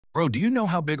Bro, do you know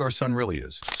how big our sun really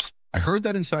is? I heard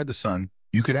that inside the sun,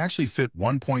 you could actually fit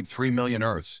 1.3 million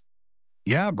Earths.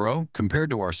 Yeah, bro, compared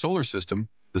to our solar system,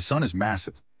 the sun is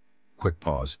massive. Quick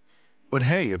pause. But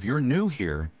hey, if you're new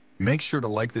here, make sure to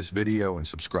like this video and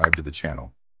subscribe to the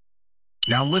channel.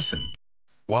 Now listen,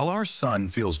 while our sun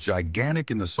feels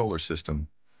gigantic in the solar system,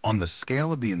 on the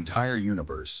scale of the entire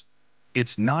universe,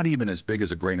 it's not even as big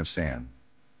as a grain of sand.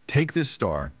 Take this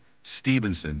star,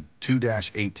 Stephenson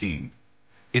 2-18.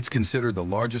 It's considered the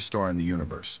largest star in the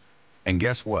universe. And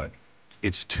guess what?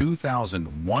 It's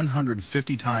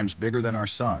 2,150 times bigger than our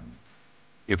sun.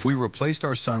 If we replaced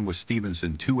our sun with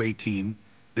Stephenson 218,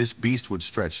 this beast would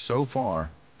stretch so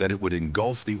far that it would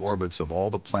engulf the orbits of all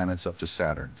the planets up to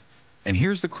Saturn. And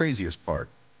here's the craziest part.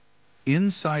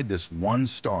 Inside this one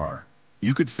star,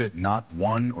 you could fit not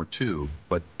one or two,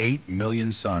 but 8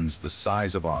 million suns the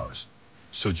size of ours.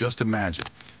 So just imagine,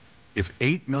 if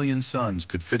 8 million suns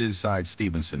could fit inside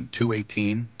Stephenson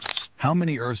 218, how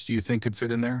many Earths do you think could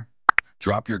fit in there?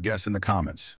 Drop your guess in the comments.